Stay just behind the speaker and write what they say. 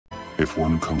If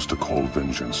one comes to call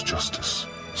vengeance justice,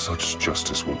 such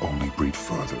justice will only breed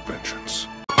further vengeance.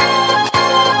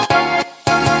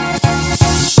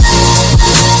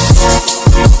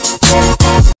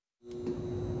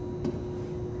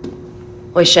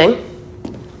 Wei Sheng,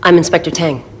 I'm Inspector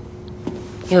Tang.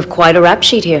 You have quite a rap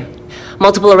sheet here.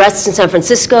 Multiple arrests in San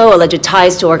Francisco, alleged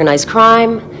ties to organized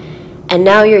crime, and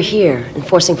now you're here,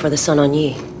 enforcing for the Sun On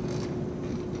Yi.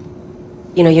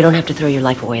 You know, you don't have to throw your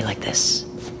life away like this.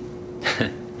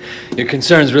 Your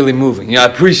concern's really moving. Yeah, I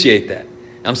appreciate that.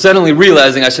 I'm suddenly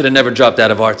realizing I should have never dropped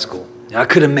out of art school. I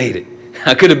could have made it.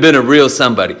 I could have been a real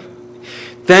somebody.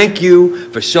 Thank you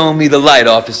for showing me the light,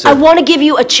 officer. I want to give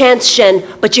you a chance, Shen,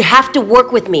 but you have to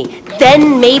work with me.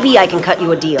 Then maybe I can cut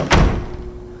you a deal.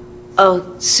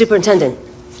 Oh, Superintendent,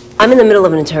 I'm in the middle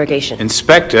of an interrogation.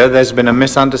 Inspector, there's been a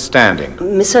misunderstanding.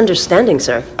 Misunderstanding,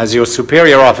 sir? As your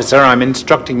superior officer, I'm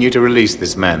instructing you to release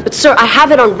this man. But sir, I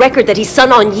have it on record that he's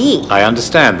Sun On Yi. I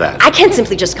understand that. I can't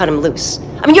simply just cut him loose.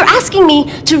 I mean, you're asking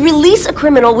me to release a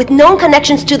criminal with known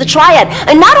connections to the Triad,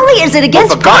 and not only is it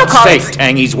against protocol... For God's protocols... sake,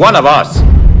 Tang, he's one of us.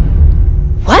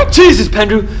 What? Jesus,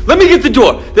 Pendrew, let me get the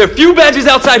door. There are a few badges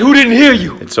outside who didn't hear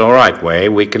you. It's all right, Wei.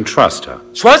 We can trust her.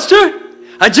 Trust her?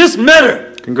 I just met her.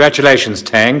 Congratulations,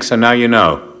 Tang, so now you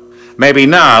know. Maybe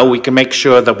now we can make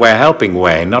sure that we're helping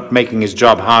Wei, not making his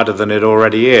job harder than it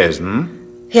already is,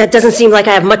 Yeah, it doesn't seem like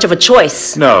I have much of a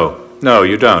choice. No,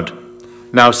 you don't.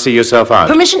 Now see yourself out.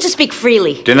 Permission to speak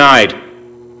freely. Denied.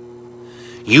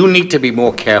 You need to be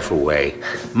more careful, Wei.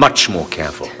 Much more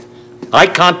careful. I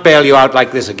can't bail you out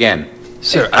like this again.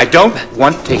 Sir, I don't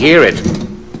want to hear it.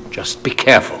 Just be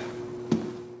careful.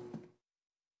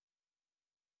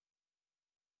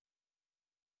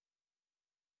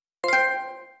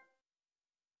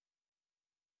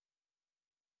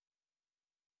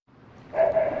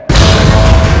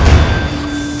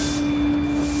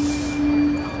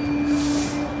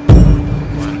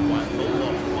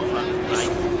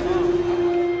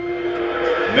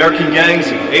 American gangs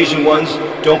and Asian ones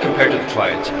don't compare to the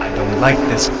Triads. I don't like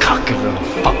this cocky little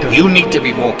fucker. You need to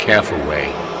be more careful,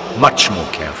 Wei. Much more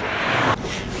careful.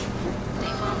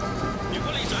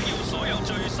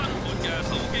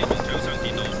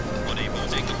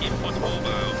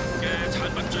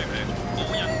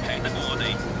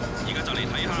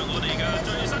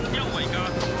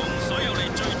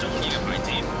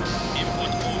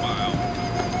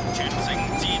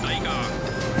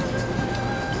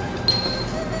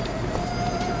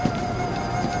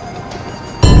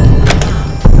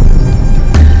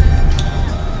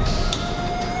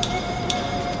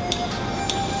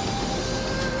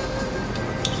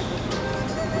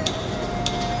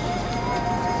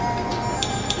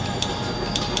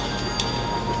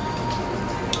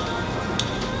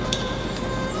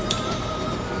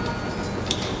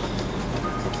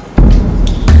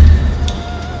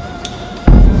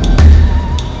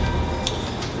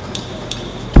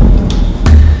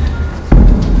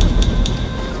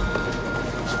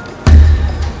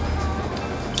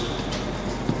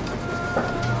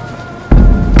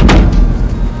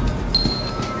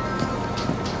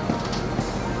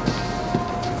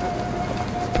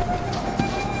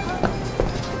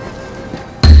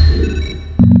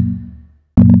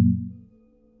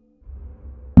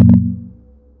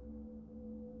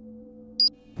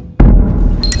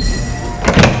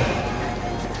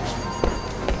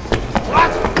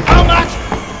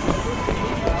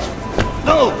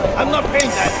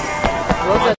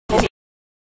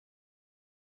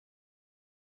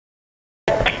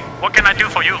 What can I do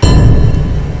for you?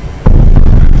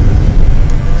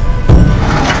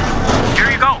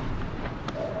 Here you go.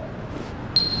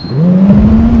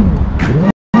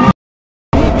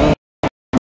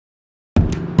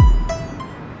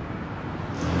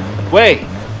 Wait,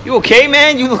 you okay,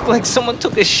 man? You look like someone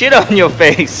took a shit on your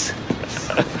face.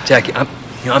 Jackie,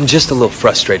 I'm just a little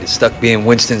frustrated, stuck being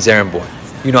Winston's errand boy.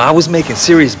 You know, I was making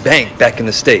serious bank back in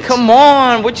the States. Come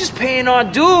on, we're just paying our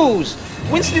dues.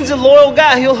 Winston's a loyal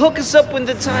guy. He'll hook us up when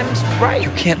the time's right.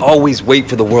 You can't always wait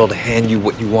for the world to hand you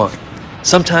what you want.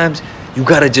 Sometimes you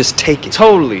gotta just take it.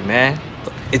 Totally, man.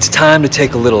 Look, it's time to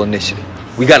take a little initiative.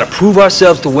 We gotta prove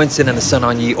ourselves to Winston and the Sun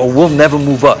On Yi, or we'll never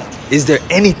move up. Is there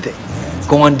anything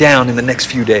going down in the next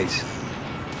few days?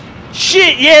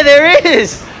 Shit, yeah, there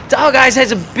is. Dog Eyes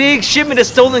has a big shipment of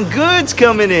stolen goods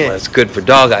coming in. Well, that's good for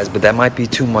Dog Eyes, but that might be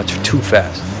too much too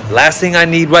fast. Last thing I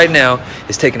need right now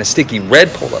is taking a sticky red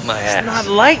pole up my ass. It's not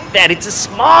like that. It's a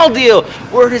small deal.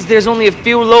 Word is there's only a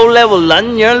few low-level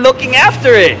Londoners looking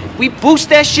after it. If we boost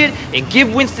that shit and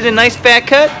give Winston a nice fat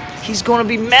cut, he's gonna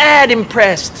be mad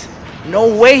impressed. No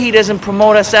way he doesn't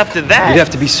promote us after that. You'd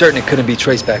have to be certain it couldn't be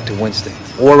traced back to Winston.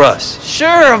 or us.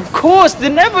 Sure, of course. They're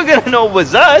never gonna know it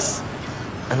was us.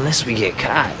 Unless we get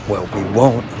caught. Well, we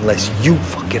won't unless you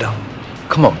fuck it up.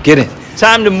 Come on, get in.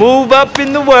 Time to move up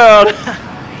in the world.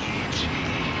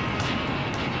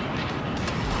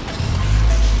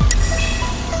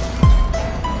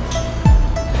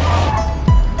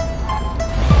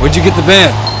 Where'd you get the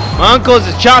van? My uncle's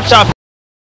a chop shop.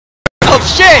 Oh,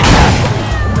 shit!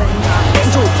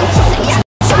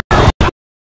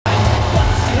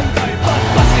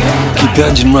 Keep the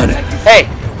engine running. Hey!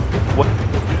 What?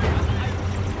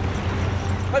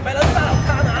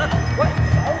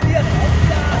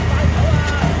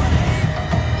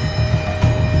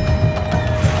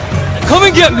 Come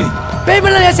and get me!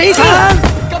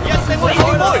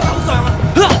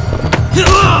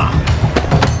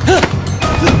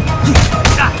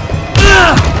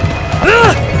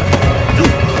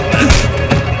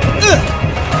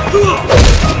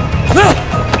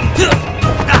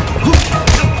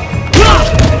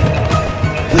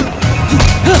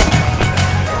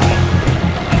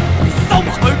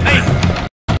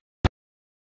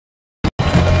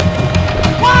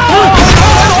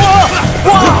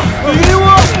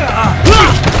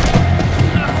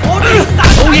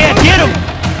 Oh yeah, get him!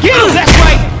 Get him, that's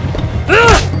right!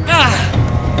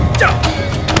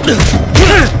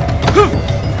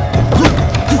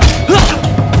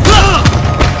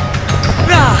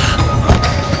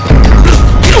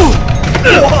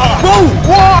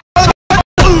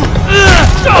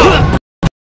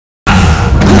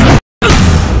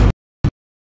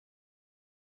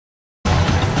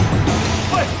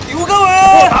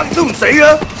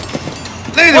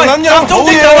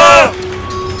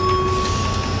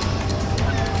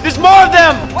 There's more of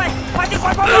them!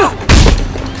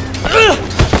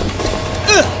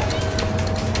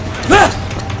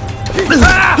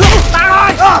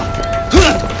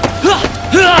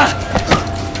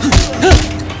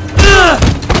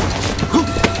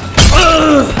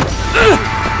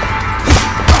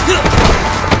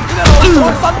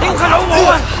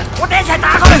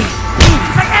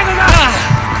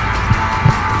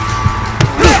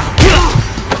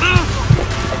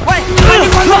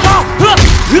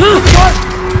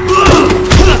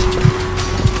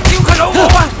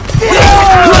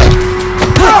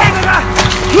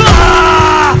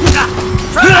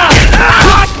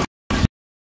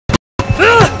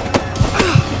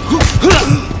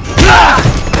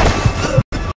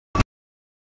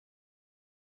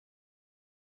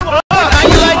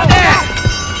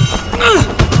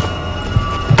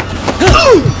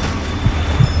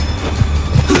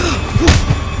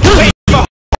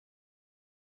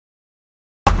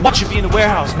 Watch you be in the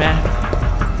warehouse, man.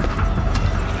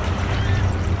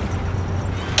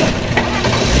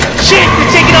 Shit,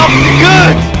 they're taking off the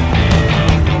goods!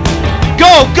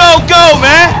 Go, go, go,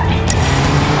 man!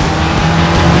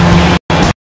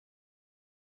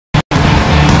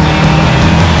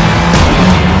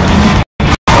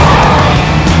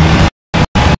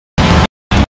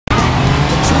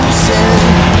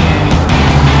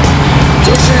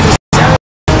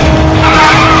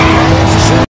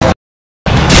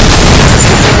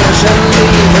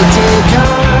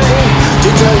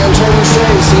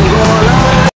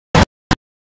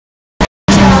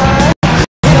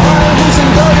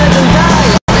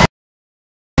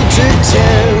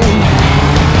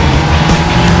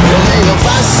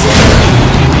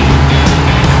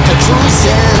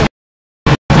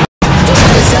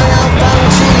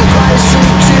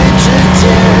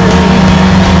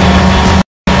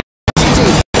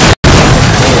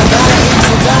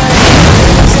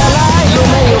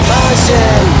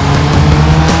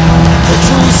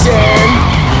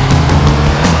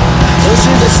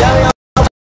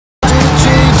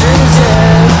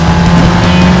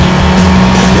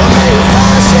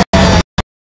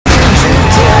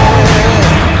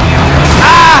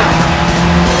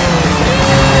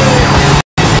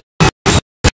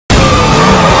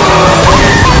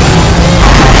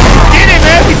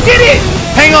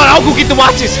 I'll go get the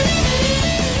watches.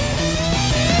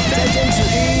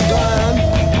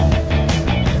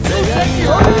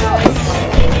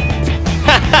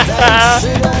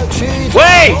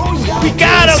 Wait! We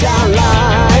got him!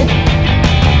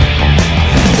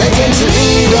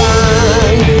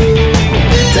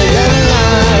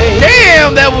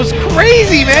 Damn, that was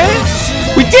crazy, man!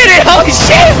 We did it! Holy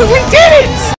shit! We did it!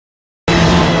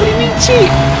 What do you mean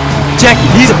cheat? Jackie,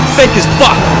 he's a fake as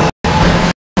fuck!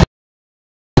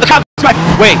 The cops right!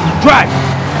 Wait, drive!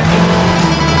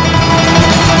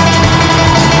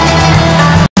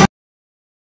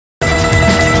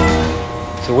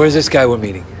 So where's this guy we're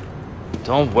meeting?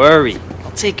 Don't worry.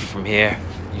 I'll take it from here.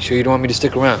 You You sure you don't want me to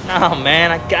stick around? Oh man,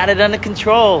 I got it under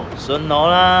control. So no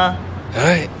la.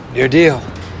 Alright, your deal.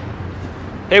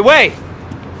 Hey, wait!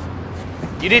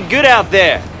 You did good out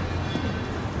there.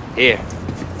 Here,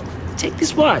 take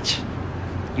this watch.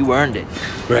 You earned it.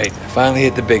 Great, I finally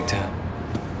hit the big time.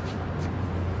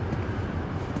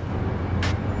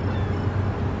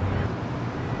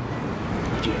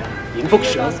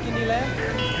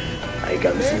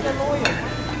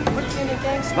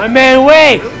 My man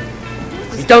Wei!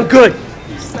 He's done good.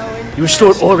 You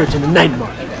restored order to the night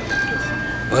market.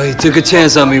 Well, you took a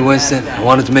chance on me, Winston. I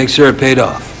wanted to make sure it paid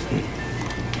off.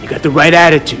 You got the right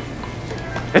attitude.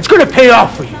 It's gonna pay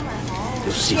off for you.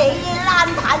 You'll see.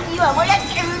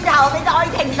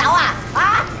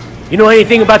 You know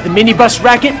anything about the minibus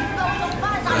racket?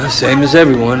 Well, same as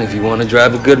everyone. If you want to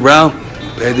drive a good route,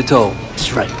 pay the toll.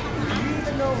 That's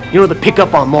right. You know the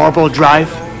pickup on Marlboro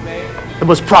Drive? The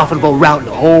most profitable route in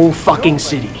the whole fucking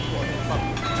city.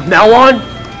 From now on,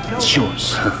 it's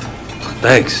yours.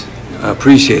 Thanks. I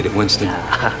appreciate it, Winston.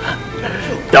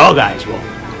 Dog Eyes won't.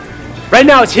 Right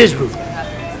now it's his route.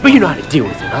 But you know how to deal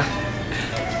with it,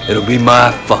 huh? It'll be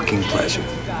my fucking pleasure.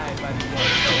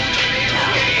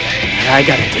 I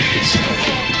gotta take this.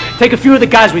 Take a few of the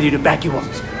guys with you to back you up.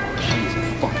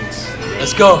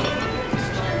 Let's go.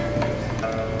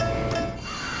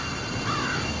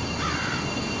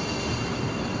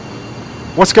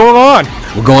 What's going on?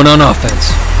 We're going on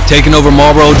offense. Taking over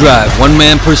Marlboro Drive. One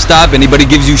man per stop. Anybody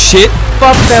gives you shit,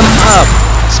 Fuck them up.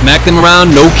 smack them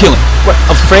around, no killing. What,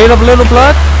 afraid of little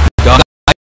blood?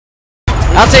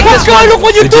 I'll take this one. Look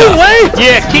what you Good do, job. Wei!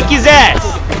 Yeah, kick his ass.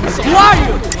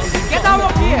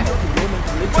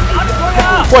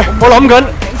 Wait, 我諗緊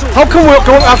how come we're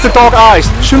going after Dog Eyes?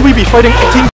 Shouldn't we be fighting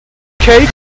 18K?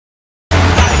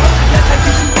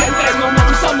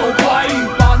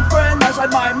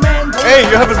 Hey,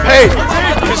 you haven't paid.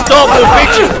 You stop, we'll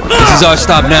beat you. This is our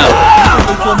stop now.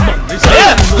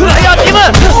 Yeah,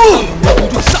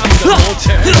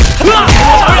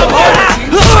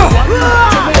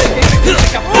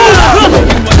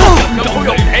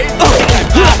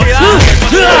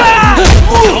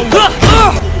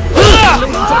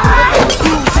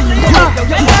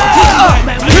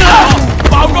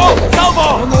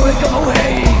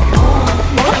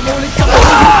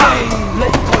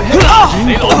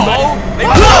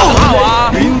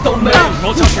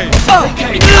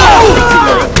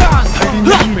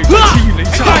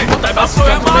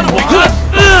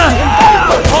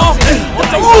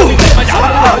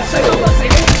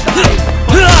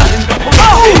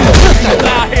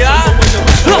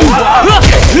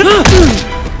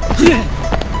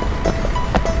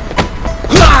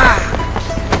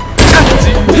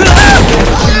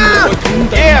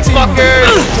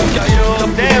 fuckers!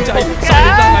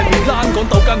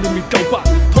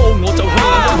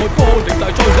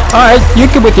 Alright, you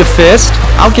good with your fist.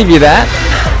 I'll give you that.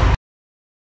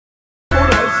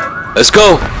 Let's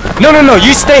go. No,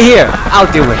 you stay here.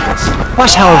 I'll deal with this.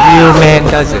 Watch how a real man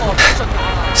does it.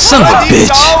 Son of a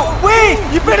bitch. Wait,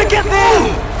 you better get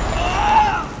there.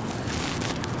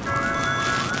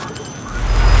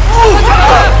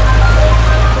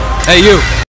 Hey, you.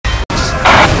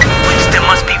 Winston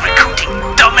must be recruiting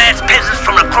dumbass peasants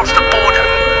from across the border.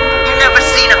 You never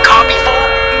seen a car before?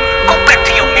 Go back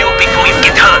to your mule before you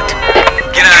get hurt.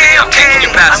 Get out of here. I'm taking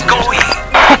your I'm going.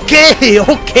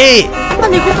 Okay.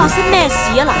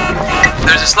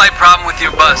 There's a slight problem with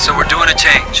your bus, so we're doing a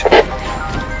change.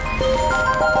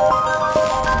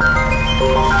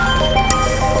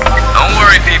 Don't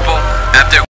worry, people.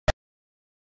 After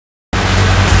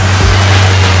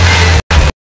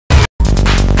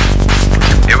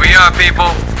here we are,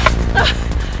 people.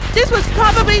 This was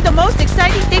probably the most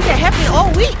exciting thing that happened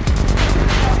all week.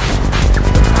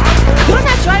 You're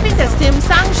not driving the Sim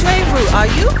Sang Shui route, are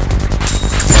you?